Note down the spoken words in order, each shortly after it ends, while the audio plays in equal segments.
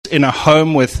in a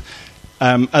home with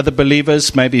other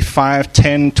believers, maybe 5,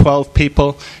 10, 12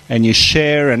 people, and you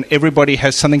share, and everybody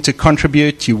has something to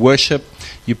contribute. You worship,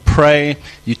 you pray,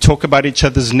 you talk about each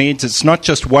other's needs. It's not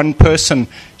just one person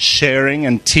sharing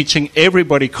and teaching.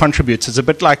 Everybody contributes. It's a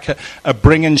bit like a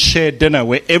bring and share dinner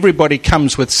where everybody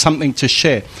comes with something to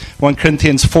share. 1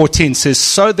 Corinthians 14 says,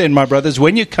 "So then, my brothers,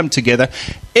 when you come together,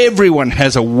 everyone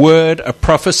has a word, a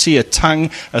prophecy, a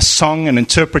tongue, a song, an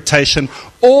interpretation.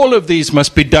 All of these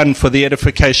must be done for the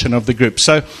edification of the group."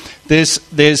 So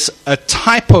there's a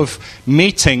type of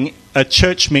meeting, a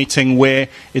church meeting, where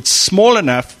it's small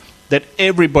enough that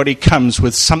everybody comes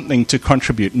with something to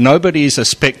contribute. Nobody is a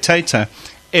spectator.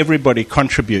 Everybody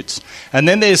contributes. And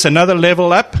then there's another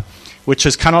level up, which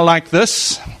is kind of like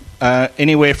this,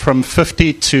 anywhere from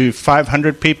 50 to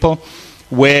 500 people,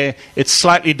 where it's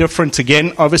slightly different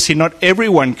again. Obviously, not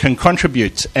everyone can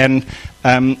contribute, and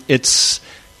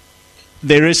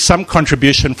there is some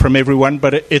contribution from everyone,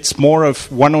 but it's more of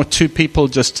one or two people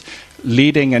just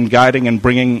leading and guiding and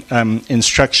bringing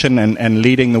instruction and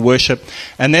leading the worship.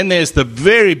 And then there's the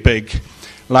very big,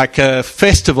 like a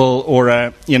festival or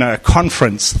a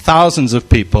conference, thousands of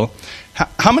people.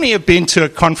 How many have been to a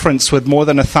conference with more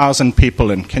than 1,000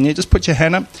 people in? Can you just put your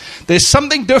hand up? There's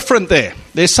something different there.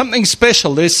 There's something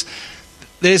special. There's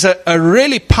a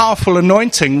really powerful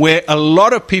anointing where a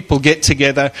lot of people get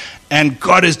together and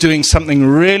God is doing something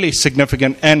really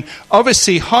significant. And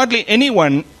obviously hardly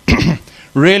anyone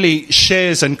really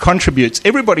shares and contributes.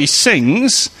 Everybody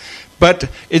sings, but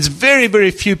it's very, very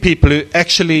few people who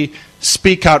actually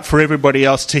speak out for everybody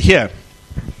else to hear.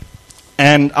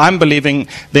 And I'm believing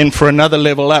then for another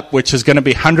level up, which is going to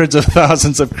be hundreds of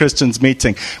thousands of Christians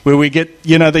meeting, where we get,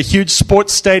 the huge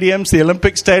sports stadiums, the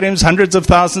Olympic stadiums, hundreds of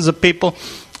thousands of people,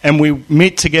 and we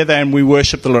meet together and we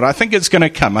worship the Lord. I think it's going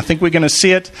to come. I think we're going to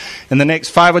see it in the next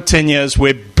 5 or 10 years,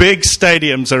 where big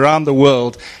stadiums around the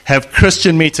world have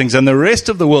Christian meetings, and the rest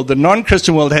of the world, the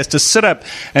non-Christian world, has to sit up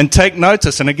and take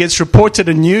notice, and it gets reported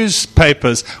in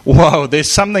newspapers. Whoa,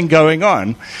 there's something going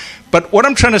on. But what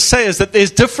I'm trying to say is that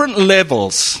there's different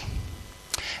levels,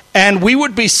 and we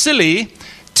would be silly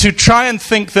to try and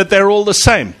think that they're all the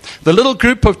same. The little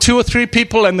group of 2 or 3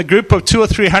 people and the group of 200,000 or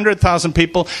 300,000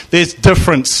 people, there's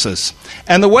differences.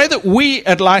 And the way that we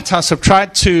at Lighthouse have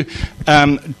tried to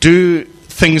do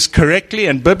things correctly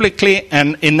and biblically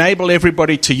and enable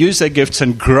everybody to use their gifts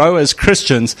and grow as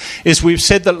Christians is we've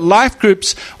said that life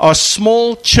groups are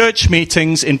small church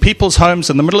meetings in people's homes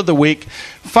in the middle of the week,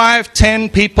 5, 10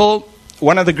 people.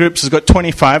 One of the groups has got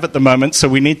 25 at the moment, so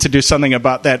we need to do something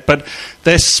about that. But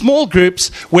they're small groups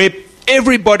where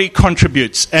everybody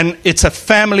contributes, and it's a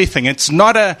family thing. It's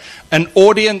not an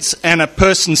audience and a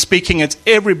person speaking. It's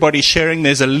everybody sharing.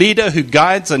 There's a leader who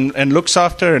guides and looks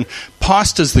after and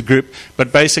pastors the group,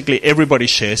 but basically everybody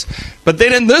shares. But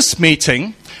then in this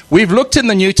meeting, we've looked in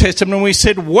the New Testament and we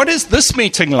said, what is this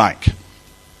meeting like?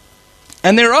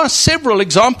 And there are several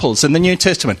examples in the New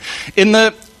Testament. In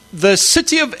the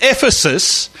city of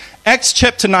Ephesus, Acts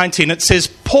chapter 19, it says,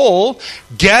 Paul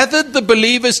gathered the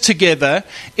believers together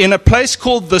in a place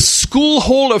called the school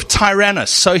hall of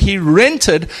Tyrannus. So he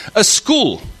rented a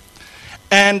school.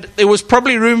 And there was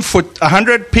probably room for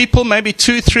 100 people, maybe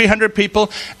 200-300 people,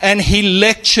 and he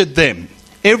lectured them.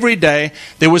 Every day,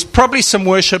 there was probably some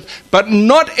worship, but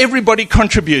not everybody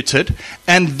contributed.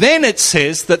 And then it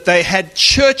says that they had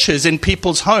churches in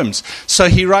people's homes. So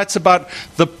he writes about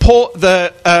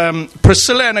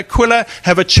Priscilla and Aquila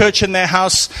have a church in their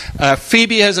house.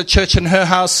 Phoebe has a church in her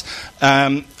house.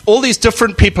 All these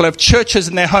different people have churches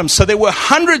in their homes. So there were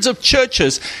hundreds of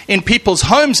churches in people's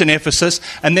homes in Ephesus,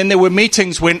 and then there were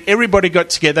meetings when everybody got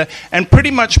together, and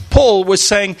pretty much Paul was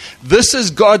saying, this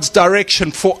is God's direction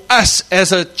for us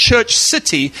as a church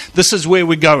city. This is where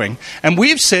we're going. And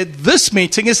we've said this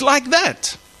meeting is like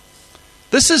that.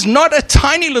 This is not a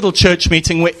tiny little church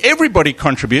meeting where everybody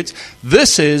contributes.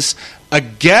 This is a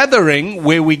gathering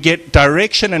where we get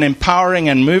direction and empowering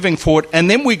and moving forward. And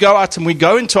then we go out and we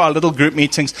go into our little group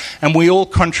meetings and we all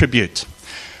contribute.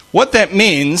 What that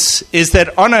means is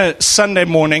that on a Sunday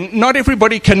morning, not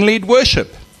everybody can lead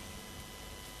worship.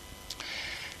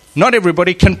 Not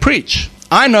everybody can preach.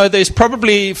 I know there's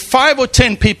probably 5 or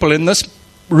 10 people in this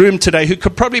room today who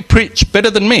could probably preach better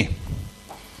than me.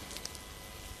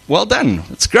 Well done.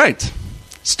 It's great.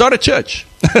 Start a church.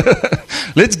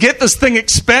 Let's get this thing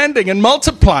expanding and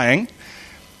multiplying.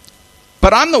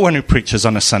 But I'm the one who preaches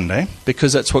on a Sunday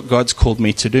because that's what God's called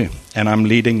me to do. And I'm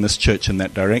leading this church in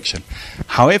that direction.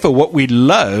 However, what we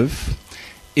love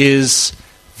is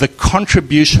the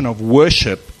contribution of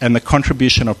worship and the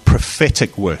contribution of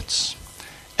prophetic words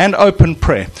and open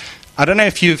prayer. I don't know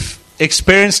if you've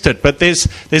experienced it, but there's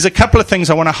a couple of things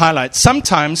I want to highlight.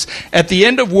 Sometimes at the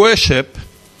end of worship,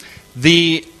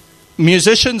 the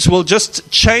musicians will just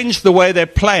change the way they're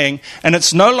playing, and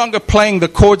it's no longer playing the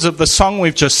chords of the song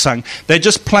we've just sung. They're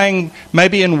just playing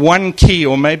maybe in one key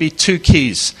or maybe two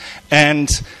keys, and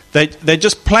they're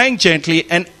just playing gently,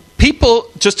 and people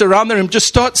just around the room just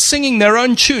start singing their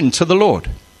own tune to the Lord.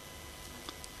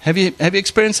 Have you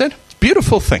experienced that? It's a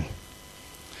beautiful thing.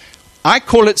 I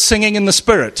call it singing in the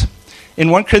Spirit. In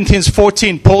 1 Corinthians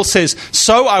 14, Paul says,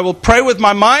 "So I will pray with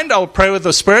my mind, I will pray with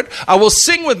the Spirit. I will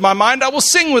sing with my mind, I will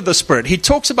sing with the Spirit." He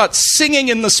talks about singing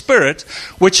in the Spirit,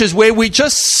 which is where we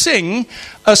just sing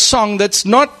a song that's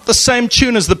not the same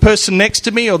tune as the person next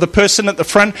to me or the person at the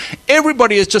front.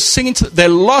 Everybody is just singing. They're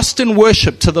lost in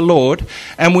worship to the Lord,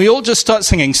 and we all just start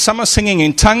singing. Some are singing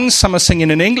in tongues, some are singing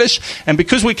in English, and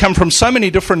because we come from so many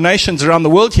different nations around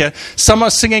the world here, some are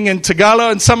singing in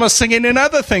Tagalog and some are singing in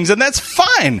other things, and that's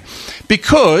fine,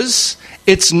 because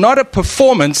it's not a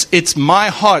performance, it's my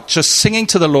heart just singing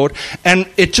to the Lord, and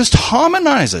it just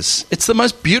harmonizes. It's the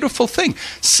most beautiful thing.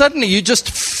 Suddenly you just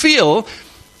feel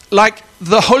like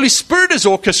the Holy Spirit is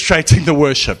orchestrating the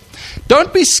worship.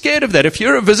 Don't be scared of that. If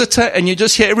you're a visitor and you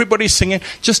just hear everybody singing,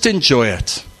 just enjoy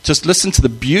it. Just listen to the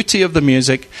beauty of the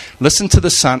music, listen to the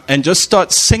sound, and just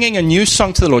start singing a new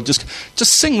song to the Lord. Just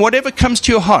sing whatever comes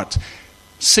to your heart.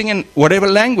 Sing in whatever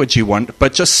language you want,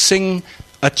 but just sing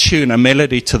a tune, a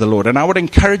melody to the Lord. And I would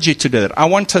encourage you to do that. I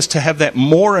want us to have that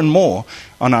more and more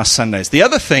on our Sundays. The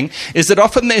other thing is that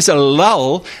often there's a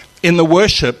lull in the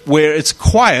worship where it's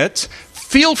quiet.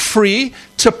 Feel free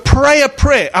to pray a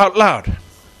prayer out loud.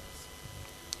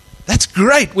 That's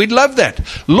great. We'd love that.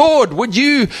 Lord, would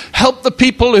you help the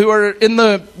people who are in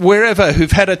the wherever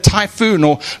who've had a typhoon?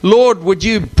 Or Lord, would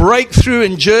you break through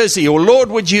in Jersey? Or Lord,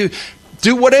 would you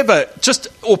do whatever?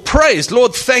 Or praise.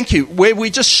 Lord, thank you. Where we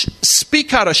just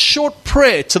speak out a short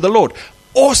prayer to the Lord.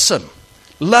 Awesome.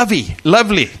 Lovely.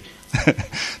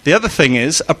 The other thing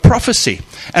is a prophecy.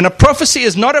 And a prophecy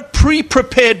is not a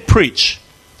pre-prepared preach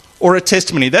or a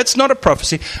testimony. That's not a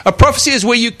prophecy. A prophecy is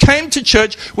where you came to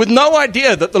church with no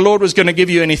idea that the Lord was going to give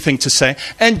you anything to say.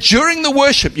 And during the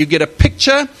worship, you get a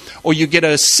picture or you get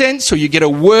a sense or you get a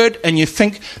word and you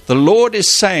think, the Lord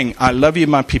is saying, I love you,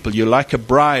 my people. You're like a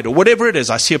bride, or whatever it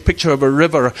is. I see a picture of a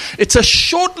river. It's a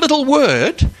short little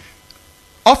word,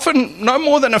 often no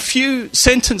more than a few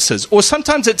sentences. Or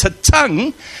sometimes it's a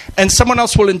tongue and someone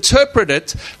else will interpret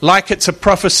it like it's a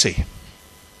prophecy.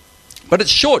 But it's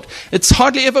short. It's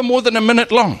hardly ever more than a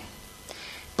minute long.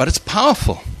 But it's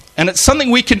powerful. And it's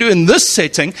something we can do in this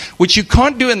setting, which you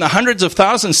can't do in the hundreds of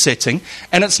thousands setting.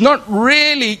 And it's not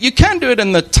really, you can do it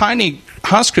in the tiny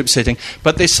house group setting,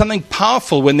 but there's something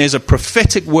powerful when there's a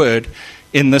prophetic word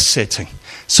in this setting.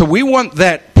 So we want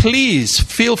that. Please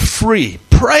feel free.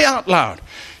 Pray out loud.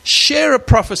 Share a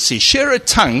prophecy. Share a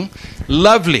tongue.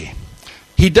 Lovely.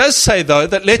 He does say, though,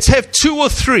 that let's have 2 or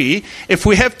 3. If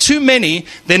we have too many,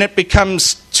 then it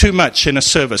becomes too much in a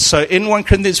service. So in 1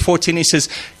 Corinthians 14, he says,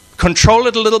 control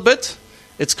it a little bit.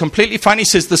 It's completely fine. He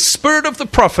says, the spirit of the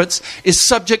prophets is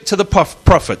subject to the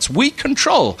prophets. We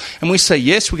control. And we say,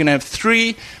 yes, we're going to have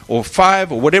 3 or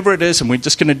 5 or whatever it is, and we're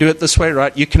just going to do it this way,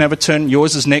 right? You can have a turn.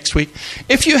 Yours is next week.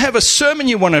 If you have a sermon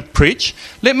you want to preach,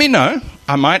 let me know.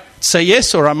 I might say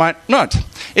yes or I might not.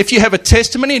 If you have a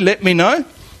testimony, let me know.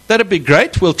 That'd be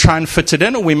great. We'll try and fit it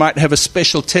in, or we might have a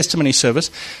special testimony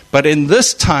service. But in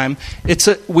this time,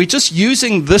 we're just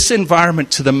using this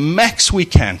environment to the max we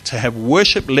can to have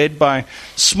worship led by a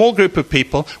small group of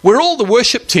people. We're all the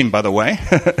worship team, by the way.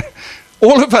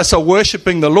 All of us are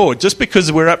worshiping the Lord. Just because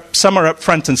some are up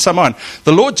front and some aren't.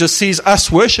 The Lord just sees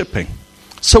us worshiping.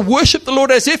 So worship the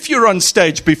Lord as if you're on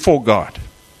stage before God.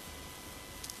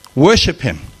 Worship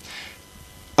Him.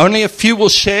 Only a few will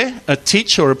share,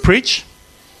 teach, or preach.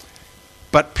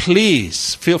 But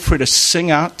please feel free to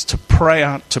sing out, to pray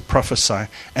out, to prophesy,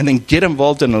 and then get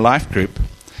involved in a life group.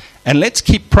 And let's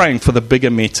keep praying for the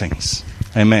bigger meetings.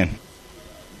 Amen.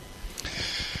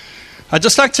 I'd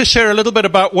just like to share a little bit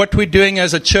about what we're doing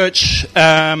as a church,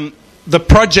 the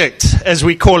project, as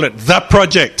we call it, the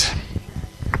project.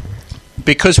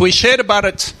 Because we shared about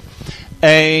it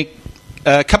a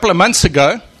couple of months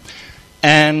ago.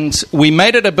 And we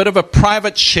made it a bit of a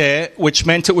private share, which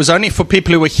meant it was only for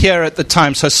people who were here at the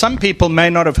time. So some people may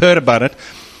not have heard about it.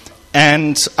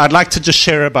 And I'd like to just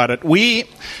share about it. We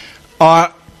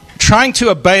are trying to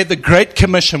obey the Great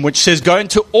Commission, which says, go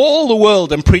into all the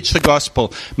world and preach the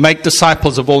gospel. Make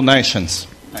disciples of all nations.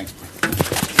 Thanks.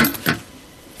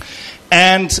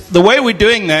 And the way we're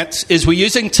doing that is we're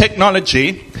using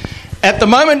technology. At the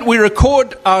moment, we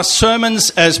record our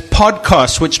sermons as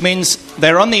podcasts, which means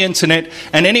They're on the internet,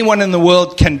 and anyone in the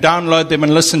world can download them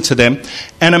and listen to them.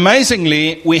 And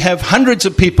amazingly, we have hundreds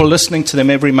of people listening to them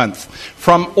every month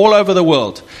from all over the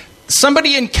world.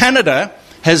 Somebody in Canada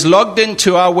has logged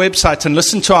into our website and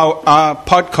listened to our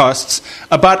podcasts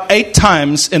about 8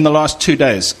 times in the last 2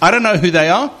 days. I don't know who they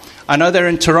are. I know they're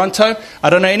in Toronto. I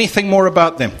don't know anything more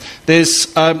about them.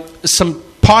 There's some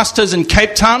pastors in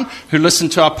Cape Town who listen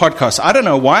to our podcast. I don't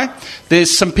know why.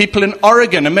 There's some people in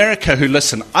Oregon, America who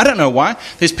listen. I don't know why.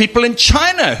 There's people in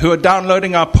China who are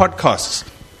downloading our podcasts.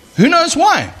 Who knows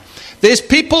why? There's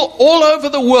people all over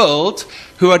the world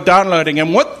who are downloading.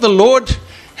 And what the Lord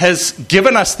has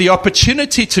given us the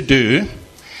opportunity to do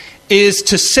is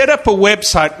to set up a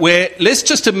website where, let's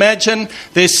just imagine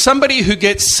there's somebody who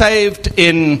gets saved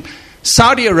in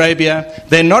Saudi Arabia.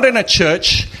 They're not in a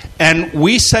church. And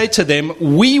we say to them,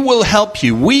 we will help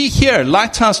you. We here,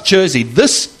 Lighthouse Jersey,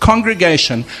 this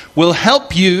congregation will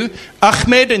help you,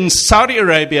 Ahmed in Saudi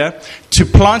Arabia, to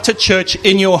plant a church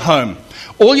in your home.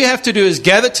 All you have to do is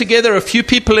gather together a few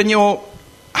people in your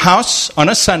house on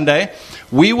a Sunday.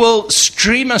 We will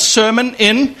stream a sermon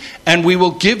in, and we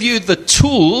will give you the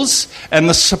tools and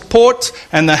the support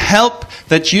and the help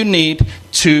that you need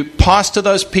to pastor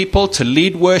those people, to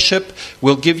lead worship.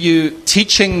 We'll give you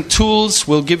teaching tools.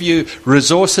 We'll give you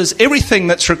resources, everything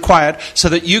that's required so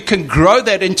that you can grow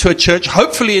that into a church,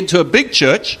 hopefully into a big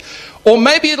church. Or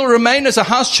maybe it'll remain as a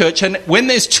house church, and when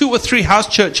there's 2 or 3 house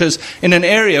churches in an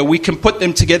area, we can put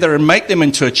them together and make them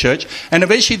into a church. And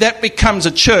eventually that becomes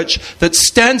a church that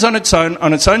stands on its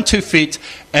own 2 feet,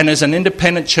 and is an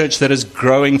independent church that is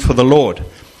growing for the Lord.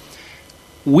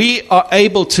 We are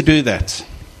able to do that.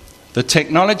 The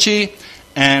technology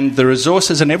and the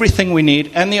resources and everything we need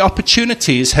and the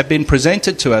opportunities have been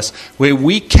presented to us where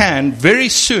we can very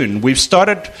soon. We've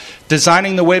started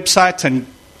designing the website and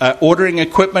ordering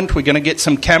equipment. We're going to get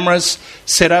some cameras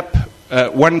set up,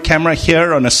 1 camera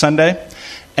here on a Sunday,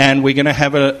 and we're going to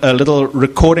have a little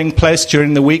recording place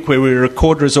during the week where we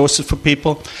record resources for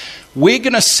people. We're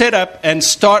going to set up and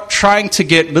start trying to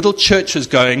get little churches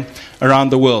going around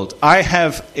the world. I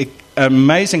have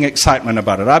amazing excitement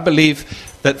about it. I believe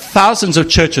that thousands of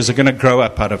churches are going to grow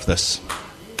up out of this.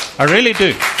 I really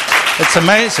do. It's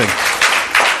amazing.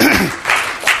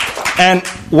 And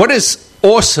what is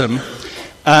awesome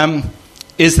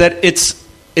is that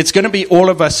it's going to be all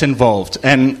of us involved.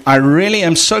 And I really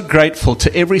am so grateful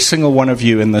to every single one of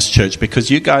you in this church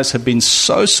because you guys have been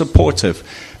so supportive.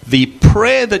 The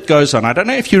prayer that goes on, I don't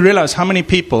know if you realize how many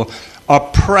people are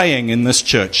praying in this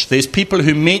church. There's people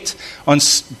who meet on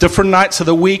different nights of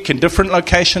the week in different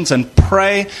locations and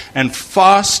pray and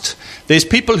fast. There's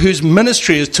people whose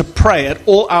ministry is to pray at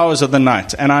all hours of the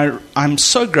night. And I'm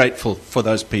so grateful for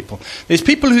those people. There's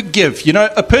people who give. You know,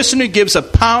 a person who gives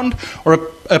 £1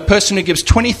 or a person who gives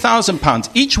 £20,000.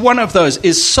 Each one of those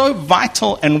is so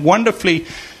vital and wonderfully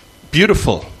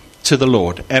beautiful to the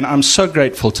Lord. And I'm so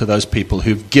grateful to those people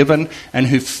who've given and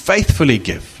who faithfully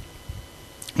give.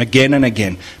 Again and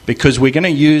again, because we're going to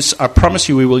use, I promise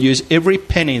you, we will use every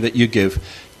penny that you give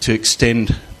to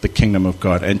extend the kingdom of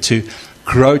God and to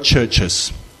grow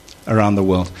churches around the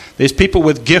world. There's people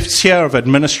with gifts here of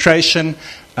administration,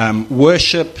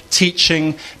 worship,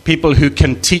 teaching, people who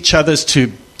can teach others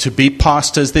to be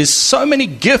pastors. There's so many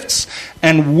gifts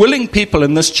and willing people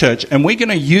in this church, and we're going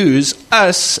to use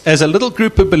us as a little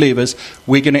group of believers.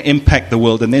 We're going to impact the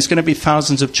world, and there's going to be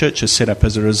thousands of churches set up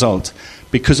as a result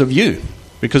because of you.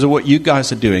 Because of what you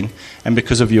guys are doing and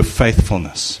because of your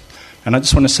faithfulness. And I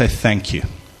just want to say thank you.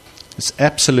 It's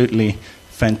absolutely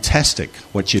fantastic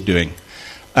what you're doing.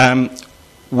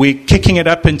 We're kicking it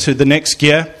up into the next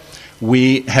gear.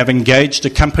 We have engaged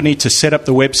a company to set up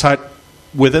the website.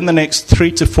 Within the next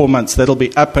 3 to 4 months, that'll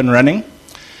be up and running.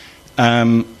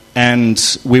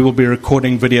 And we will be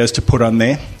recording videos to put on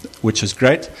there, which is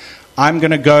great. I'm going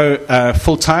to go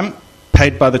full-time,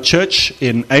 paid by the church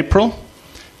in April.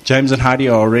 James and Heidi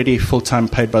are already full-time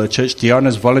paid by the church.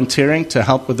 Deanna's volunteering to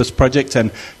help with this project,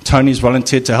 and Tony's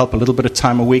volunteered to help a little bit of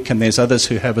time a week, and there's others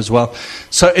who have as well.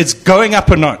 So it's going up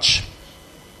a notch,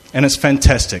 and it's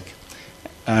fantastic.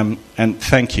 And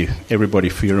thank you, everybody,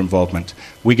 for your involvement.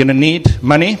 We're going to need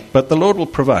money, but the Lord will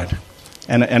provide,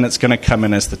 and it's going to come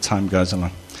in as the time goes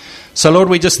along. So, Lord,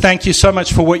 we just thank you so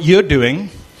much for what you're doing.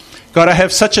 God, I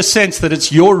have such a sense that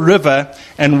it's your river,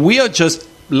 and we are just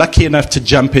lucky enough to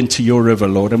jump into your river,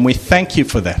 Lord, and we thank you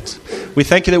for that. We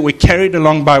thank you that we're carried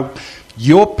along by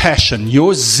your passion,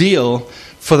 your zeal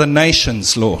for the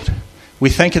nations, Lord. We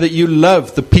thank you that you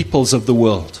love the peoples of the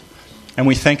world, and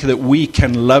we thank you that we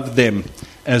can love them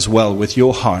as well with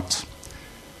your heart,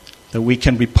 that we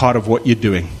can be part of what you're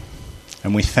doing,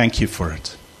 and we thank you for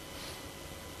it.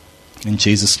 In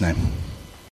Jesus' name.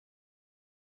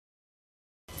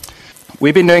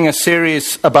 We've been doing a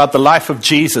series about the life of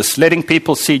Jesus, letting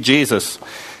people see Jesus.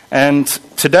 And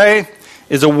today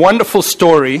is a wonderful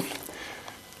story.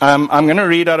 I'm going to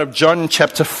read out of John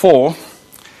chapter 4.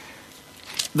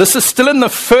 This is still in the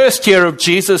first year of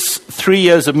Jesus' 3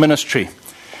 years of ministry.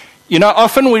 You know,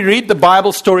 often we read the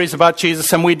Bible stories about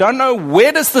Jesus and we don't know,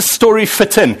 where does the story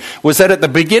fit in? Was that at the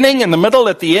beginning, in the middle,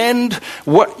 at the end?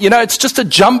 It's just a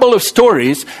jumble of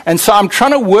stories. And so I'm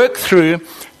trying to work through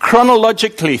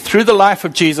chronologically through the life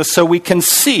of Jesus so we can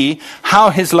see how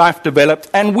his life developed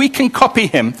and we can copy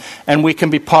him and we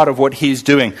can be part of what he's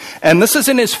doing. And this is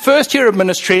in his first year of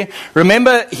ministry.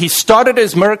 Remember, he started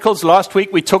his miracles last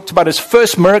week. We talked about his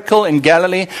first miracle in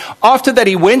Galilee. After that,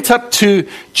 he went up to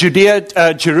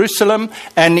Judea, Jerusalem,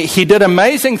 and he did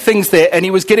amazing things there. And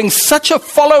he was getting such a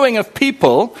following of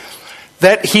people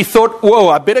that he thought, whoa,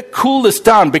 I better cool this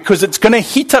down because it's going to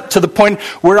heat up to the point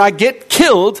where I get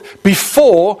killed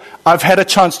before I've had a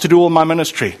chance to do all my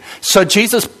ministry. So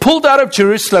Jesus pulled out of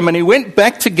Jerusalem and he went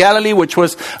back to Galilee, which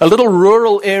was a little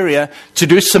rural area, to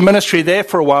do some ministry there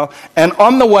for a while. And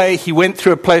on the way, he went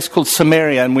through a place called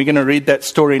Samaria, and we're going to read that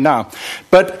story now.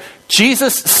 But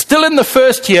Jesus, still in the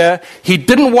first year, he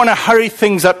didn't want to hurry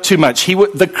things up too much.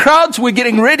 The crowds were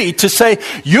getting ready to say,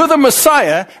 you're the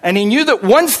Messiah, and he knew that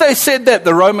once they said that,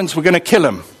 the Romans were going to kill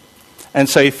him. And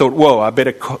so he thought, whoa, I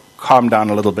better calm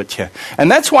down a little bit here.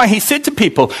 And that's why he said to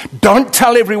people, don't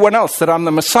tell everyone else that I'm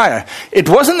the Messiah. It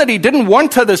wasn't that he didn't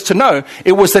want others to know,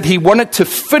 it was that he wanted to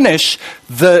finish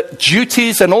the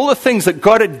duties and all the things that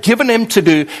God had given him to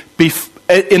do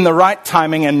in the right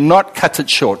timing and not cut it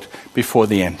short before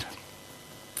the end.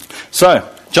 So,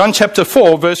 John chapter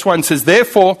 4, verse 1 says,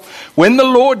 therefore, when the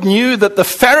Lord knew that the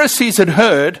Pharisees had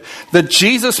heard that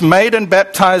Jesus made and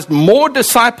baptized more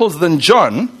disciples than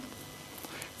John,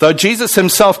 though Jesus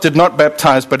himself did not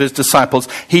baptize but his disciples,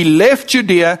 he left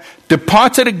Judea,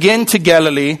 departed again to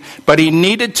Galilee, but he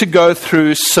needed to go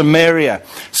through Samaria.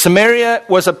 Samaria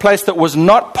was a place that was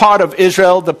not part of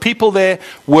Israel. The people there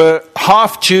were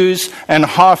half Jews and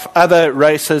half other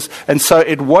races, and so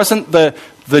it wasn't the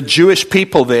Jewish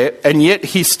people there, and yet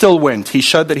he still went. He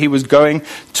showed that he was going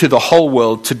to the whole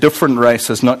world, to different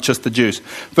races, not just the Jews.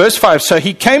 Verse 5, so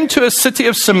he came to a city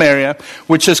of Samaria,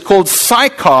 which is called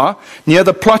Sychar, near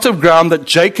the plot of ground that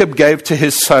Jacob gave to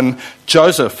his son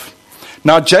Joseph.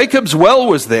 Now Jacob's well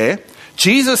was there.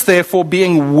 Jesus, therefore,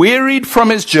 being wearied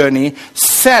from his journey,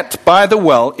 sat by the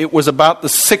well. It was about the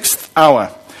 6th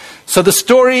hour. So the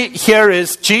story here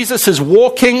is Jesus is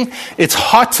walking, it's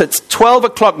hot, it's 12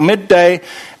 o'clock midday,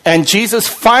 and Jesus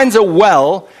finds a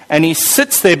well and he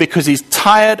sits there because he's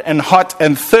tired and hot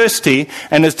and thirsty,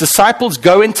 and his disciples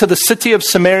go into the city of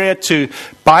Samaria to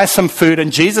buy some food,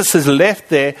 and Jesus is left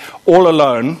there all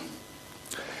alone.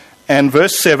 And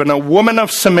verse 7, a woman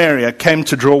of Samaria came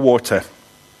to draw water.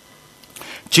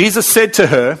 Jesus said to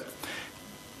her,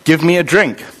 give me a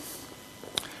drink.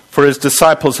 For his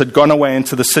disciples had gone away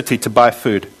into the city to buy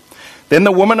food. Then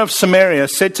the woman of Samaria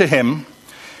said to him,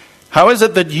 how is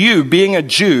it that you, being a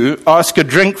Jew, ask a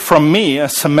drink from me, a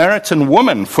Samaritan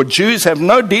woman? For Jews have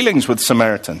no dealings with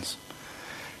Samaritans.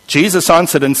 Jesus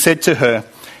answered and said to her,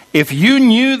 if you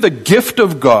knew the gift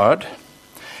of God,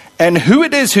 and who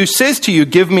it is who says to you,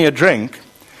 give me a drink,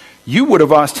 you would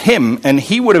have asked him, and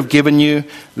he would have given you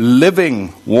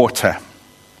living water.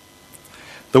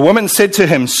 The woman said to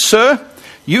him, sir,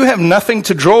 you have nothing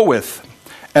to draw with,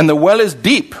 and the well is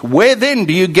deep. Where then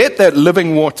do you get that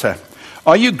living water?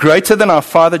 Are you greater than our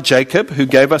father Jacob, who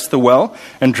gave us the well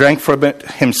and drank from it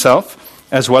himself,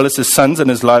 as well as his sons and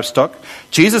his livestock?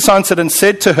 Jesus answered and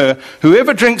said to her,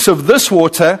 whoever drinks of this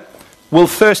water will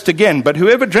thirst again, but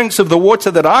whoever drinks of the water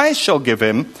that I shall give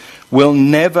him will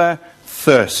never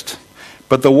thirst.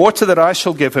 But the water that I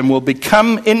shall give him will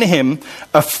become in him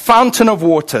a fountain of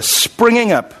water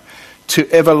springing up to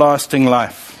everlasting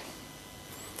life.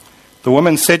 The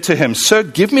woman said to him, sir,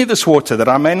 give me this water that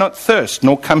I may not thirst,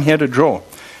 nor come here to draw.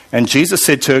 And Jesus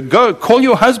said to her, go, call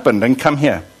your husband and come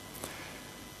here.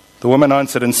 The woman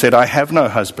answered and said, I have no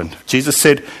husband. Jesus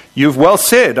said, you've well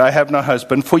said, I have no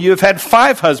husband, for you have had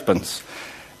 5 husbands,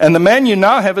 and the man you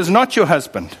now have is not your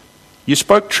husband. You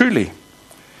spoke truly.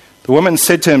 The woman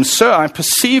said to him, sir, I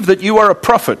perceive that you are a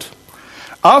prophet.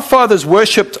 Our fathers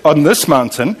worshipped on this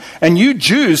mountain, and you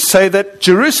Jews say that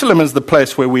Jerusalem is the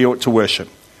place where we ought to worship.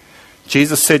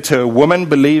 Jesus said to her, woman,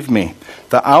 believe me,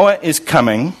 the hour is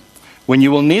coming when you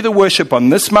will neither worship on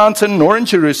this mountain nor in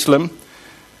Jerusalem.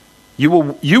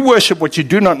 You worship what you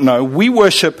do not know. We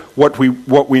worship what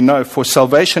we know, for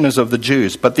salvation is of the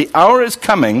Jews. But the hour is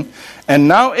coming, and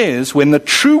now is, when the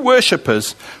true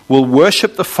worshippers will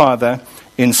worship the Father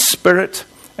in spirit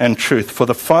and truth, for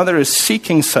the Father is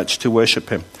seeking such to worship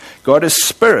him. God is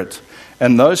spirit,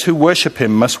 and those who worship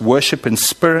him must worship in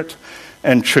spirit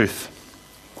and truth."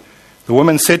 The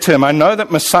woman said to him, "I know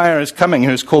that Messiah is coming,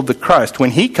 who is called the Christ.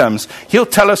 When he comes, he'll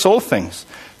tell us all things."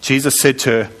 Jesus said to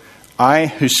her, "I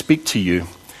who speak to you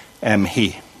am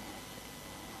he."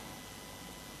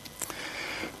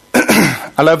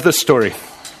 I love this story.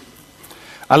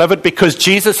 I love it because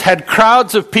Jesus had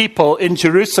crowds of people in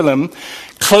Jerusalem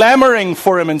clamoring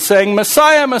for him and saying,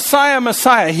 "Messiah, Messiah,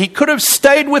 Messiah." He could have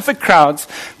stayed with the crowds,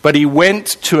 but he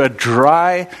went to a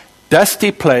dry,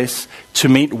 dusty place to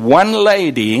meet one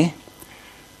lady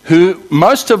who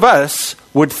most of us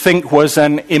would think was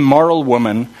an immoral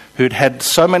woman who'd had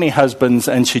so many husbands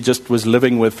and she just was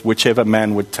living with whichever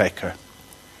man would take her.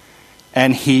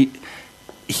 And he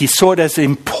saw it as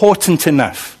important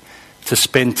enough to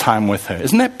spend time with her.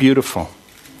 Isn't that beautiful?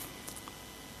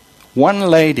 One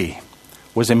lady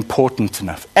was important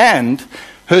enough. And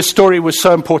her story was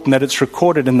so important that it's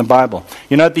recorded in the Bible.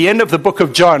 You know, at the end of the book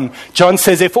of John, John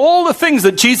says if all the things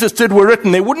that Jesus did were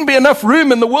written, there wouldn't be enough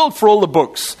room in the world for all the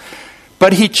books.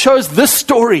 But he chose this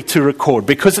story to record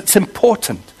because it's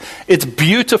important. It's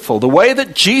beautiful. The way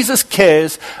that Jesus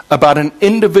cares about an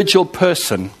individual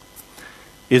person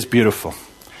is beautiful.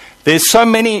 There's so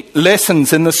many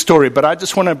lessons in this story, but I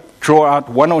just want to draw out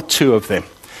one or two of them.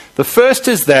 The first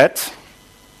is that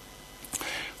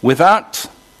without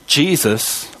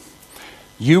Jesus,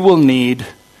 you will need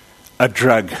a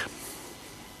drug.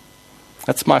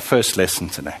 That's my first lesson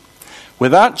today.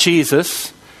 Without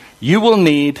Jesus, you will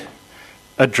need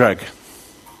a drug.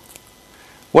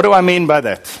 What do I mean by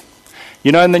that?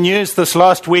 You know, in the news this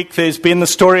last week, there's been the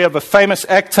story of a famous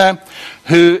actor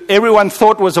who everyone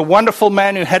thought was a wonderful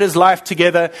man who had his life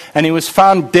together, and he was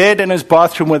found dead in his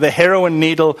bathroom with a heroin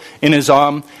needle in his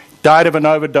arm, died of an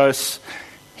overdose.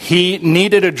 He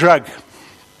needed a drug.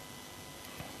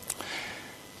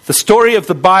 The story of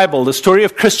the Bible, the story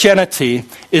of Christianity,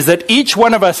 is that each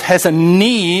one of us has a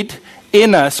need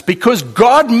in us because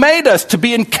God made us to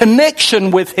be in connection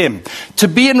with him, to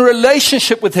be in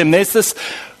relationship with him. There's this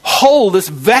hole, this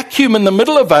vacuum in the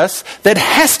middle of us that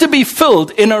has to be filled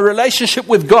in a relationship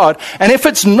with God. And if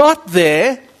it's not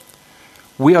there,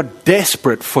 we are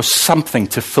desperate for something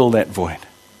to fill that void.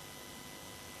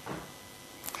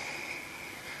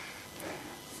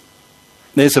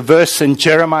 There's a verse in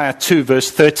Jeremiah 2, verse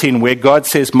 13, where God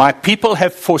says, "My people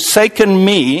have forsaken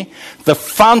me, the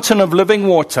fountain of living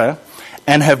water,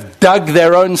 and have dug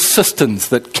their own cisterns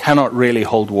that cannot really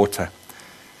hold water."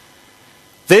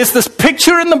 There's this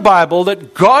picture in the Bible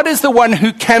that God is the one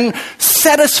who can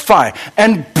satisfy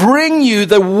and bring you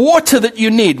the water that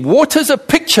you need. Water's a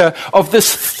picture of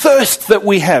this thirst that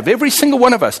we have, every single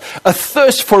one of us. A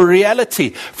thirst for reality,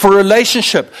 for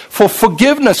relationship, for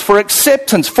forgiveness, for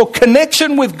acceptance, for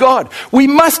connection with God. We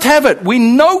must have it. We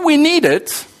know we need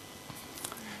it.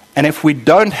 And if we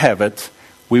don't have it,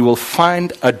 we will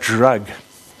find a drug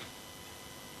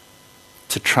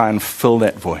to try and fill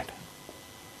that void.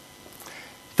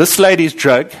 This lady's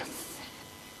drug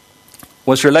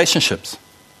was relationships.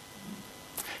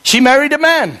 She married a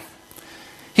man.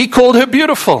 He called her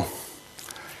beautiful.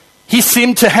 He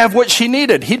seemed to have what she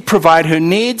needed. He'd provide her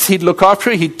needs. He'd look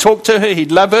after her. He'd talk to her.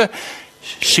 He'd love her.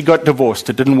 She got divorced.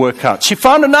 It didn't work out. She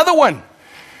found another one.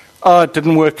 Oh, it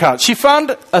didn't work out. She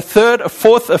found a third, a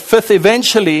fourth, a fifth.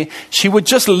 Eventually, she would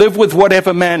just live with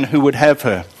whatever man who would have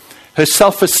her. Her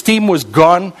self-esteem was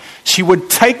gone. She would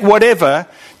take whatever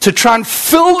to try and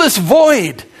fill this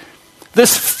void,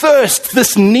 this thirst,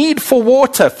 this need for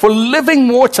water, for living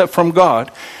water from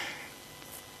God.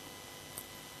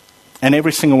 And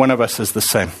every single one of us is the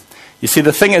same. You see,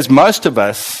 the thing is, most of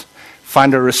us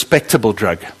find a respectable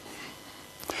drug.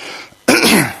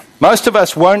 Most of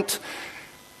us won't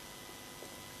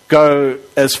go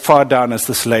as far down as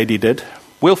this lady did.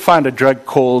 We'll find a drug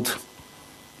called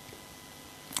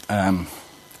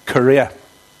career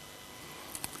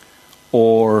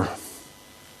or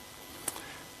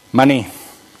money.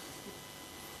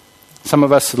 Some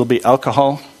of us it'll be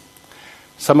alcohol.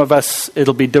 Some of us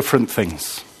it'll be different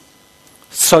things.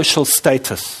 Social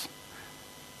status.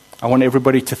 I want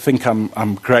everybody to think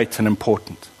I'm great and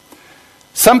important.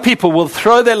 Some people will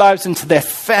throw their lives into their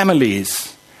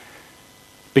families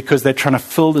because they're trying to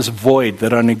fill this void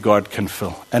that only God can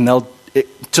fill. And they'll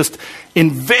just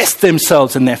invest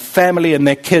themselves in their family and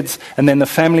their kids, and then the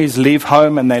families leave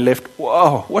home and they're left,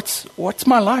 whoa, what's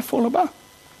my life all about?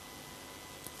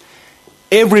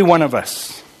 Every one of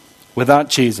us, without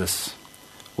Jesus,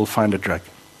 will find a drug.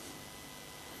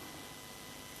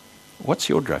 What's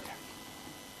your drug?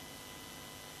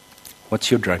 What's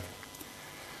your drug?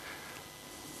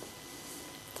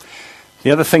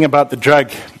 The other thing about the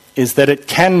drug is that it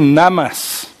can numb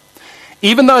us.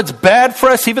 even though it's bad for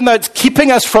us, even though it's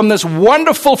keeping us from this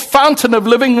wonderful fountain of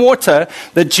living water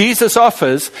that Jesus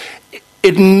offers,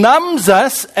 it numbs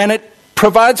us and it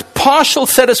provides partial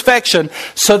satisfaction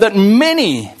so that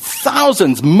many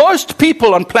thousands, most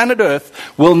people on planet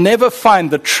Earth will never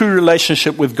find the true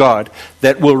relationship with God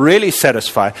that will really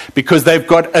satisfy, because they've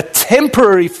got a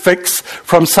temporary fix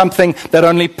from something that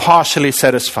only partially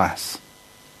satisfies.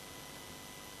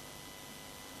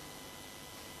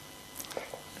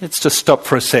 Let's just stop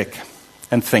for a sec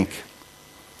and think.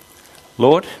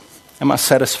 Lord, am I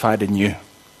satisfied in you?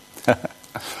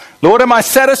 Lord, am I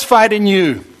satisfied in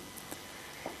you?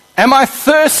 Am I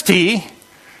thirsty,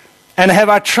 and have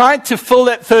I tried to fill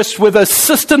that thirst with a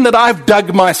cistern that I've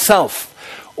dug myself?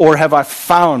 Or have I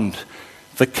found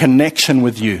the connection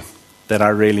with you that I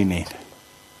really need?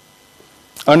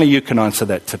 Only you can answer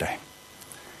that today.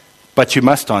 But you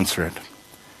must answer it,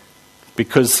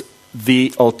 because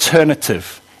the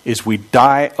alternative is we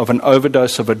die of an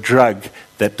overdose of a drug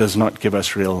that does not give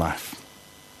us real life.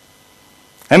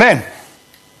 Amen.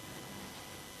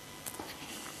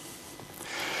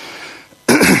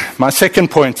 My second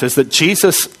point is that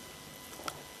Jesus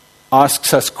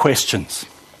asks us questions.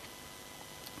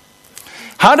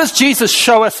 How does Jesus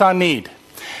show us our need?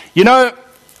 You know,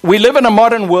 we live in a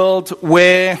modern world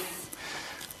where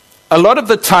a lot of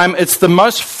the time it's the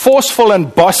most forceful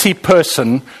and bossy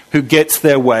person who gets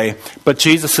their way, but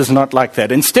Jesus is not like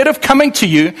that. Instead of coming to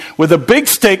you with a big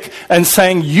stick and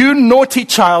saying, you naughty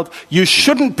child, you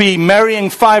shouldn't be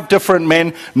marrying 5 different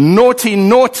men, naughty,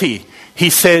 naughty, he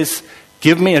says,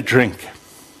 give me a drink.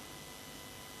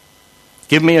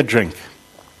 Give me a drink.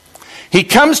 He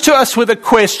comes to us with a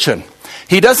question.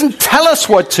 He doesn't tell us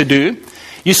what to do.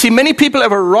 You see, many people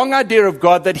have a wrong idea of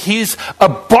God, that he's a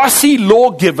bossy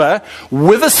lawgiver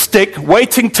with a stick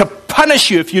waiting to punish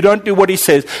you if you don't do what he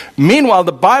says. Meanwhile,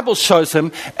 the Bible shows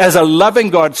him as a loving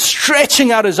God,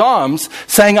 stretching out his arms,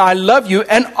 saying, I love you,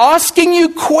 and asking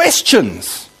you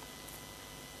questions.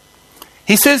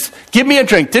 He says, give me a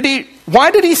drink.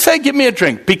 Why did he say, give me a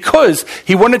drink? Because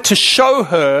he wanted to show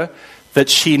her that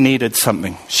she needed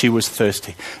something. She was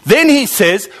thirsty. Then he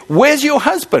says, where's your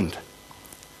husband?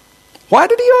 Why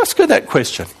did he ask her that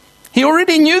question? He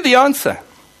already knew the answer.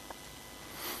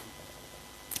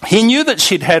 He knew that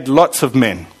she'd had lots of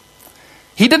men.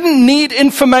 He didn't need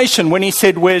information when he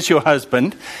said, where's your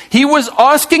husband? He was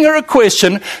asking her a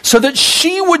question so that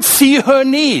she would see her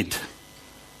need.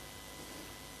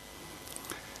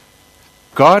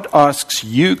 God asks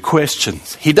you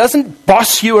questions. He doesn't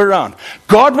boss you around.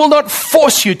 God will not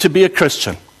force you to be a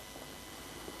Christian.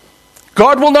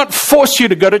 God will not force you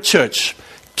to go to church.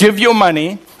 Give your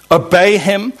money, obey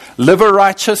him, live a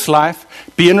righteous life,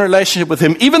 be in relationship with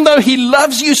him, even though he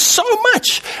loves you so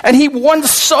much and he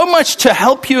wants so much to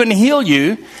help you and heal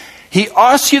you. He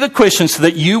asks you the question so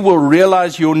that you will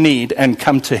realize your need and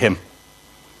come to him.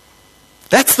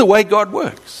 That's the way God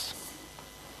works.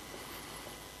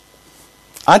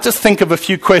 I just think of a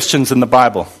few questions in the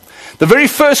Bible. The very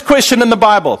first question in the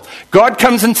Bible, God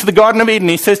comes into the Garden of Eden.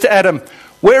 He says to Adam,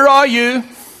 where are you?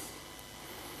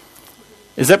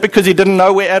 Is that because he didn't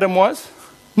know where Adam was?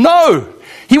 No.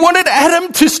 He wanted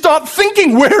Adam to start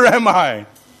thinking, where am I?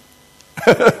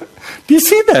 Do you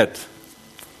see that?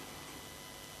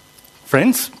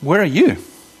 Friends, where are you?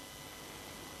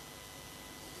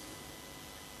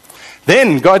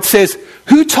 Then God says,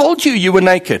 who told you you were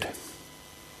naked?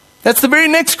 That's the very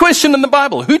next question in the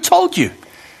Bible. Who told you?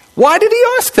 Why did he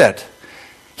ask that?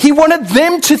 He wanted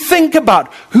them to think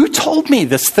about, who told me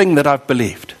this thing that I've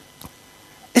believed?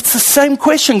 It's the same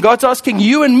question God's asking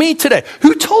you and me today.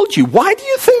 Who told you? Why do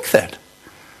you think that?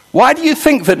 Why do you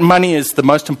think that money is the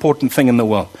most important thing in the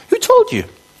world? Who told you?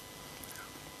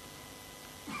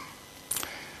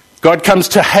 God comes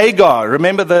to Hagar.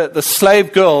 Remember the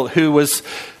slave girl who was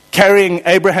carrying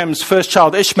Abraham's first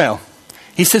child, Ishmael.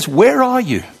 He says, where are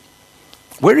you?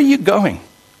 Where are you going?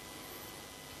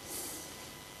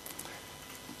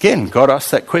 Again, God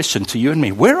asks that question to you and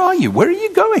me. Where are you? Where are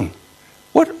you going?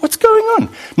 What's going on?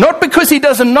 Not because he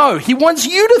doesn't know. He wants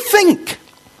you to think.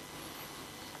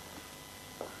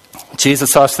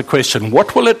 Jesus asked the question,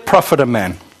 what will it profit a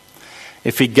man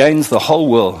if he gains the whole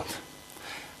world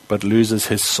but loses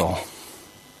his soul?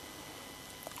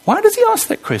 Why does he ask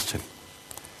that question?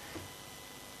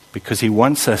 Because he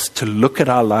wants us to look at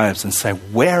our lives and say,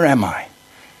 where am I?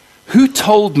 Who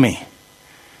told me?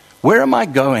 Where am I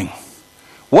going?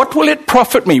 What will it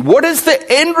profit me? What is the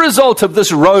end result of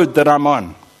this road that I'm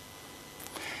on?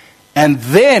 And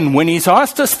then when he's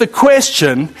asked us the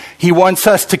question, he wants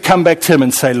us to come back to him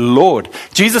and say, Lord.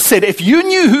 Jesus said, if you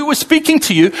knew who was speaking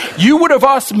to you, you would have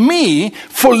asked me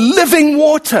for living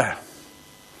water.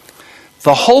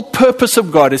 The whole purpose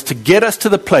of God is to get us to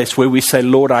the place where we say,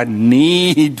 Lord, I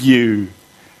need you.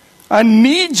 I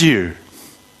need you.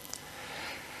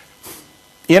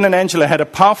 Ian and Angela had a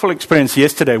powerful experience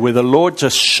yesterday where the Lord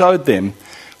just showed them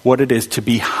what it is to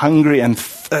be hungry and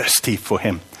thirsty for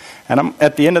him. And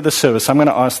at the end of the service, I'm going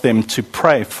to ask them to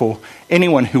pray for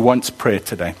anyone who wants prayer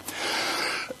today.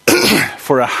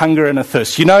 For a hunger and a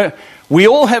thirst. You know, we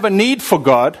all have a need for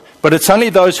God, but it's only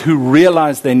those who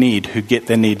realize their need who get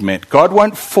their need met. God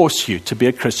won't force you to be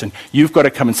a Christian. You've got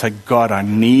to come and say, God, I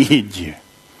need you.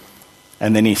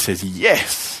 And then he says,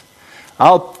 yes,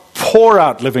 I'll pour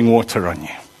out living water on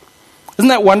you. Isn't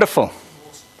that wonderful?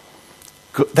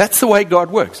 That's the way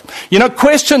God works. You know,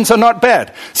 questions are not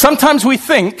bad. Sometimes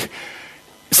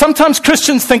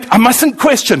Christians think, I mustn't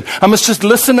question. I must just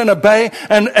listen and obey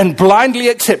and blindly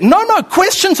accept. No,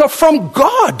 questions are from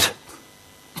God.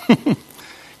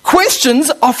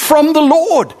 Questions are from the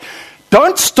Lord.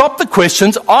 Don't stop the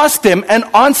questions, ask them and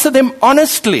answer them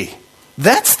honestly.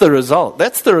 That's the result.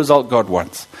 That's the result God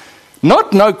wants.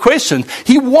 Not no questions.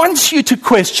 He wants you to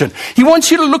question. He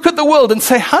wants you to look at the world and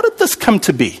say, how did this come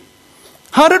to be?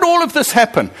 How did all of this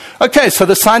happen? Okay, so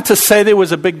the scientists say there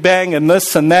was a big bang and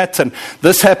this and that and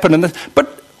this happened and this. But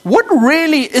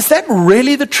is that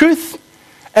really the truth?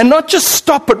 And not just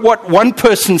stop at what one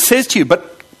person says to you, but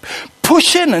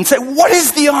push in and say, what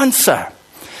is the answer?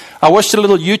 I watched a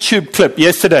little YouTube clip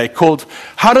yesterday called,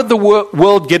 How Did the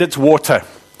World Get Its Water?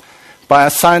 By a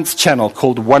science channel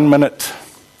called 1 Minute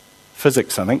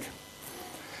Physics, I think.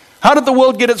 How did the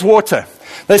world get its water?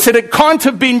 They said it can't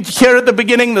have been here at the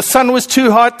beginning. The sun was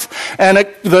too hot and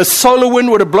the solar wind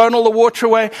would have blown all the water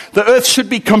away. The earth should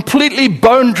be completely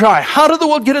bone dry. How did the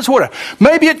world get its water?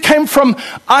 Maybe it came from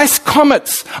ice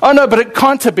comets. Oh no, but it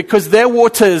can't have because their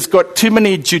water has got too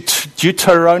many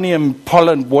deuteronium,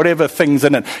 pollen, whatever things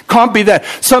in it. Can't be that.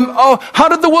 So, how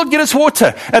did the world get its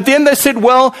water? At the end they said,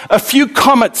 well, a few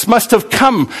comets must have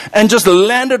come and just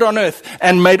landed on earth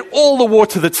and made all the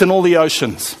water that's in all the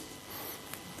oceans.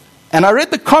 And I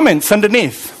read the comments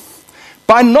underneath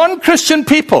by non-Christian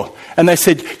people. And they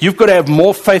said, you've got to have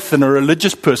more faith than a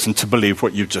religious person to believe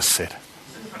what you've just said.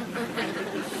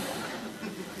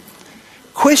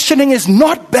 Questioning is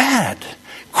not bad.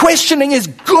 Questioning is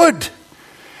good.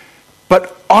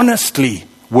 But honestly,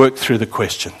 work through the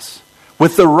questions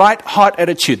with the right heart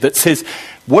attitude that says,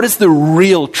 what is the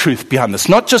real truth behind this?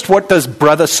 Not just what does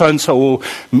brother so-and-so or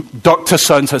doctor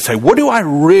so-and-so say. What do I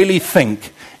really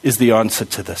think is the answer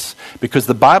to this? Because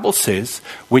the Bible says,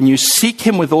 when you seek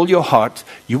him with all your heart,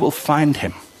 you will find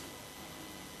him.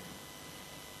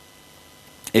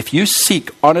 If you seek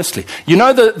honestly. You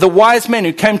know the wise men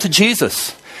who came to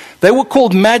Jesus? They were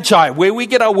called magi, where we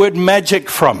get our word magic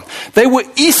from. They were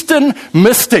Eastern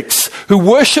mystics who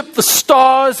worshipped the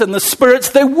stars and the spirits.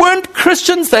 They weren't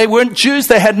Christians, they weren't Jews,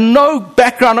 they had no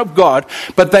background of God,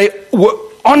 but they were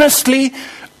earnestly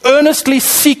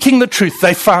seeking the truth.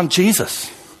 They found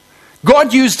Jesus.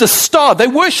 God used a star. They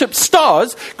worshipped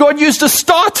stars. God used a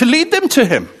star to lead them to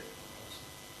him.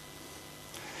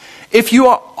 If you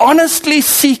are honestly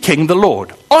seeking the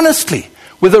Lord, honestly,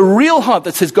 with a real heart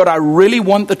that says, God, I really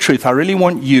want the truth. I really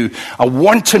want you. I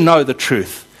want to know the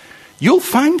truth. You'll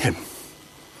find him.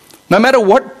 No matter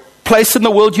what place in the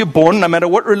world you're born, no matter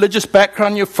what religious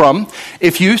background you're from,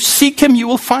 if you seek him, you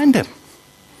will find him.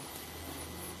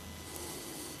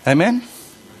 Amen?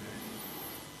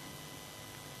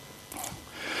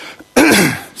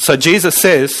 So Jesus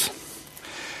says,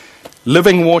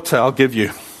 living water I'll give you.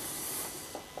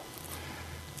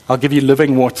 I'll give you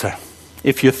living water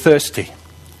if you're thirsty.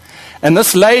 And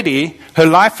this lady, her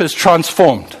life is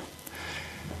transformed.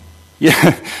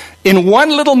 Yeah. In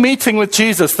one little meeting with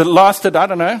Jesus that lasted, I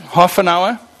don't know, half an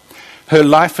hour, her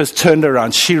life has turned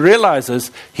around. She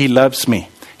realizes he loves me.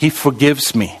 He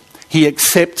forgives me. He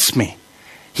accepts me.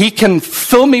 He can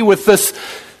fill me with this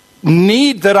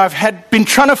need that I've been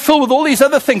trying to fill with all these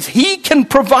other things. He can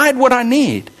provide what I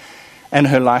need. And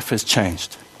her life has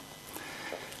changed.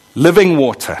 Living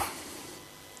water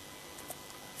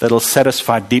that'll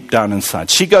satisfy deep down inside.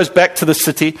 She goes back to the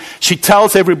city. She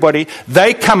tells everybody.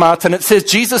 They come out, and it says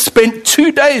Jesus spent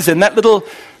 2 days in that little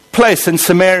place in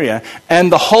Samaria,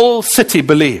 and the whole city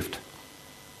believed.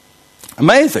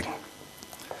 Amazing.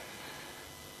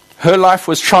 Her life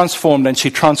was transformed, and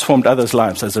she transformed others'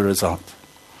 lives as a result.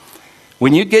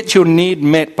 When you get your need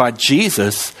met by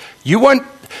Jesus, you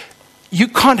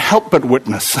can't help but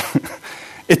witness.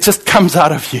 It just comes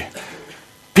out of you.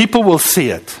 People will see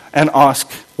it and ask,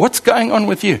 what's going on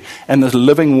with you? And the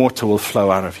living water will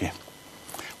flow out of you.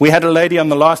 We had a lady on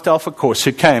the last Alpha course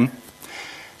who came,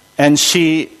 and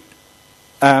she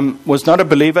was not a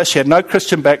believer. She had no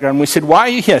Christian background. We said, why are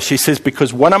you here? She says,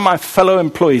 because one of my fellow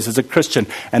employees is a Christian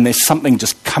and there's something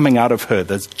just coming out of her.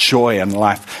 There's joy and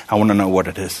life. I want to know what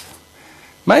it is.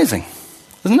 Amazing,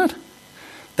 isn't it?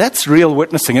 That's real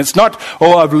witnessing. It's not,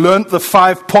 I've learned the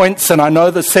 5 points and I know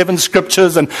the 7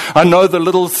 scriptures and I know the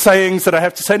little sayings that I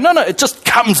have to say. No, it just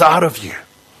comes out of you.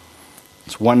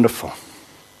 It's wonderful.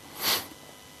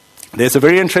 There's a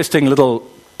very interesting little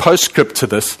postscript to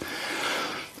this.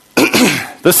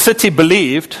 This city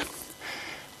believed,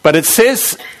 but it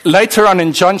says later on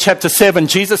in John chapter 7,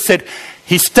 Jesus said,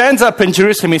 he stands up in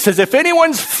Jerusalem, he says, if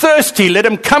anyone's thirsty, let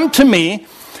him come to me.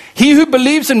 He who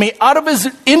believes in me, out of his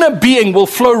inner being will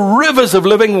flow rivers of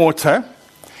living water.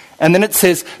 And then it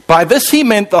says, by this he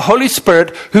meant the Holy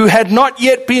Spirit who had not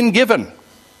yet been given.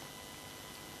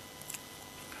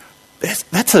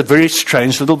 That's a very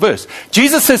strange little verse.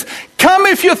 Jesus says, come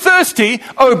if you're thirsty.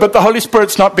 Oh, but the Holy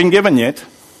Spirit's not been given yet.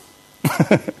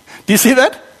 Do you see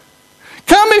that?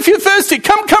 Come if you're thirsty.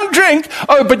 Come drink.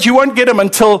 Oh, but you won't get him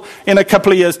until in a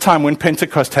couple of years' time when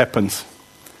Pentecost happens.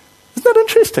 Isn't that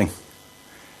interesting?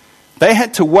 They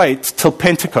had to wait till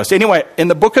Pentecost. Anyway, in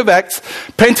the book of Acts,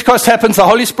 Pentecost happens, the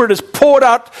Holy Spirit is poured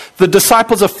out, the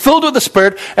disciples are filled with the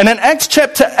Spirit, and in Acts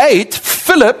chapter 8,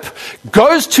 Philip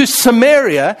goes to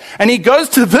Samaria, and he goes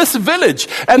to this village,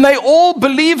 and they all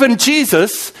believe in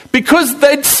Jesus because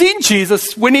they'd seen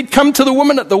Jesus when he'd come to the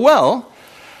woman at the well,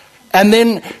 and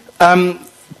then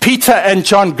Peter and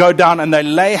John go down and they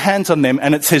lay hands on them,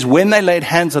 and it says when they laid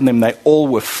hands on them, they all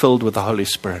were filled with the Holy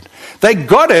Spirit. They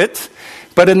got it,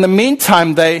 but in the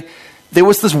meantime, there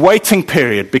was this waiting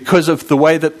period because of the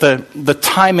way that the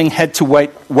timing had to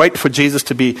wait for Jesus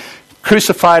to be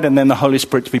crucified and then the Holy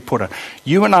Spirit to be poured out.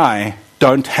 You and I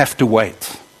don't have to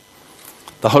wait.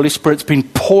 The Holy Spirit's been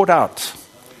poured out.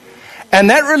 And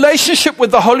that relationship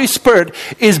with the Holy Spirit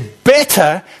is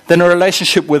better than a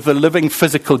relationship with the living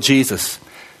physical Jesus.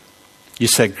 You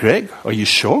say, Greg, are you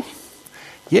sure?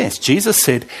 Yes, Jesus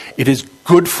said, it is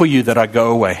good for you that I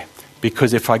go away.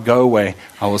 Because if I go away,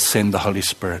 I will send the Holy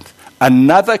Spirit.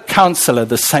 Another counselor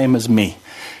the same as me.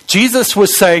 Jesus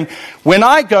was saying, when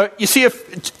I go, you see,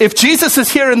 if Jesus is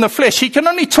here in the flesh, he can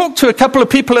only talk to a couple of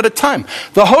people at a time.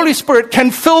 The Holy Spirit can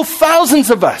fill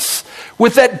thousands of us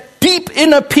with that deep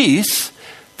inner peace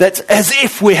that's as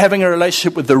if we're having a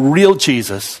relationship with the real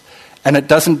Jesus, and it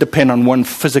doesn't depend on one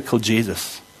physical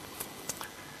Jesus.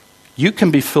 You can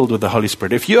be filled with the Holy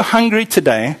Spirit. If you're hungry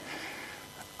today,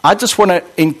 I just want to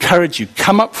encourage you,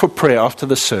 come up for prayer after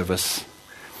the service.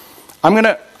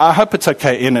 I hope it's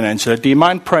okay, Ian and Angela. Do you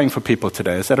mind praying for people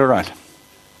today? Is that all right?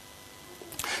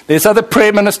 There's other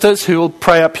prayer ministers who will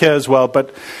pray up here as well,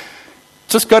 but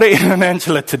just go to Ian and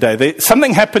Angela today.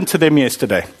 Something happened to them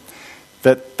yesterday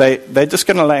that they're just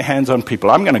going to lay hands on people.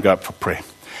 I'm going to go up for prayer.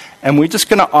 And we're just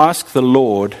going to ask the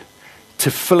Lord to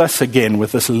fill us again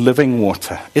with this living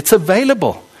water. It's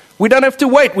available. We don't have to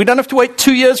wait. We don't have to wait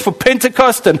 2 years for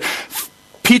Pentecost and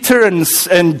Peter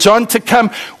and John to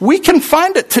come. We can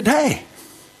find it today.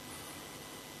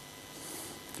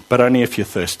 But only if you're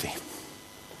thirsty.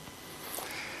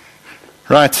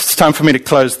 Right, it's time for me to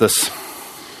close this.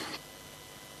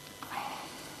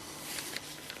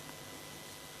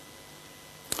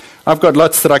 I've got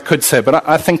lots that I could say, but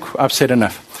I think I've said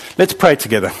enough. Let's pray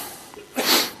together.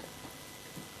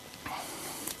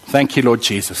 Thank you, Lord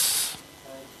Jesus.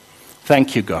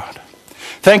 Thank you, God.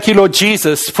 Thank you, Lord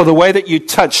Jesus, for the way that you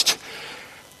touched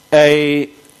a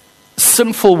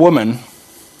sinful woman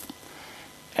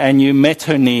and you met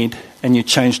her need and you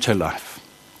changed her life.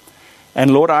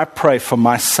 And Lord, I pray for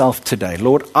myself today.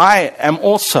 Lord, I am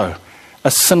also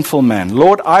a sinful man.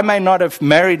 Lord, I may not have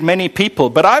married many people,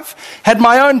 but I've had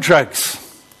my own drugs.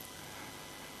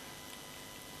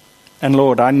 And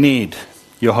Lord, I need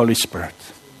your Holy Spirit.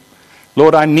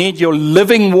 Lord, I need your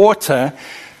living water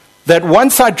that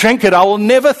once I drink it, I will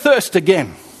never thirst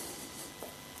again.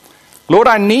 Lord,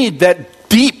 I need that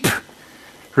deep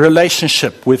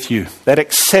relationship with you, that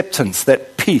acceptance,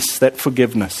 that peace, that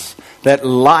forgiveness, that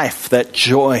life, that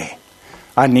joy.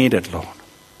 I need it, Lord.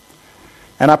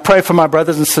 And I pray for my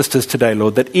brothers and sisters today,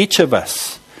 Lord, that each of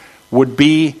us would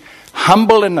be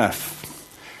humble enough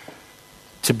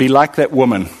to be like that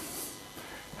woman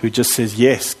who just says,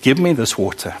 yes, give me this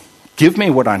water. Give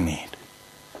me what I need.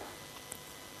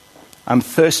 I'm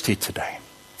thirsty today.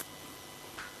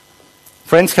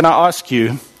 Friends, can I ask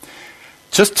you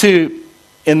just to,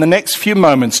 in the next few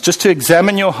moments, just to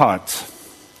examine your heart.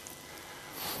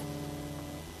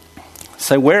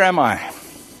 Say, where am I?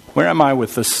 Where am I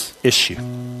with this issue?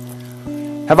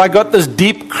 Have I got this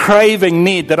deep craving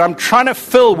need that I'm trying to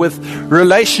fill with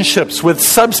relationships, with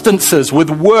substances, with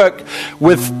work,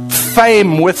 with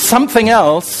fame, with something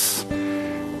else,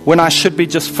 when I should be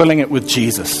just filling it with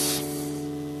Jesus?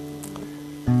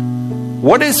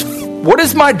 What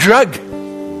is my drug?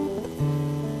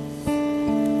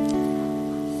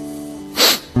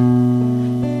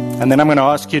 And then I'm going to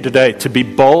ask you today to be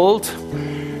bold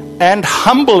and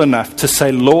humble enough to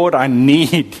say, Lord, I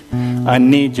need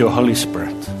your Holy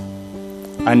Spirit.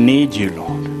 I need you,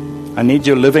 Lord. I need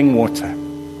your living water.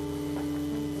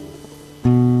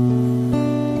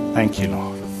 Thank you,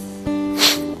 Lord.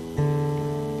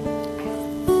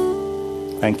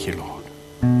 Thank you, Lord.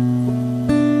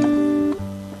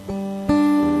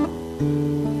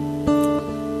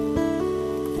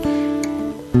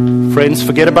 Friends,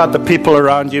 forget about the people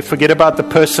around you. Forget about the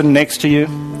person next to you.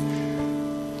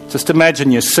 Just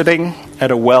imagine you're sitting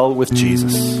at a well with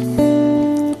Jesus.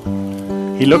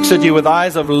 He looks at you with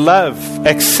eyes of love,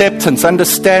 acceptance,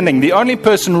 understanding. The only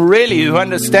person really who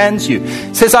understands you.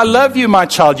 Says, I love you, my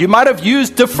child. You might have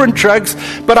used different drugs,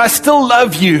 but I still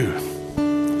love you.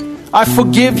 I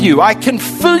forgive you. I can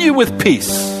fill you with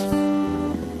peace.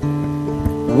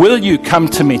 Will you come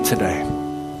to me today?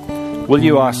 Will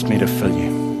you ask me to fill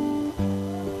you?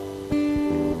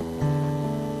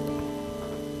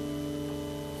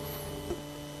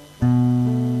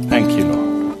 Thank you,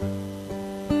 Lord.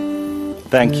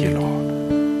 Thank you, Lord.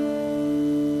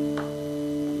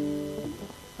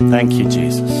 Thank you,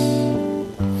 Jesus.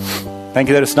 Thank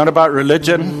you that it's not about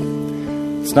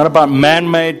religion. It's not about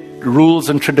man-made rules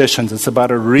and traditions. It's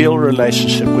about a real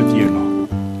relationship with you, Lord.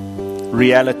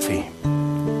 Reality.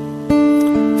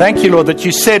 Thank you, Lord, that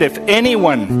you said if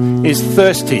anyone is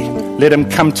thirsty, let him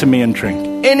come to me and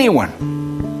drink. Anyone.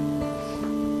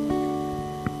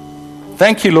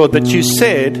 Thank you, Lord, that you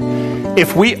said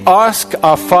if we ask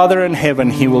our Father in heaven,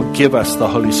 he will give us the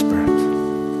Holy Spirit.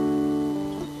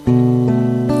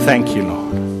 Thank you,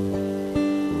 Lord.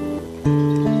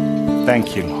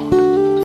 Thank you, Lord.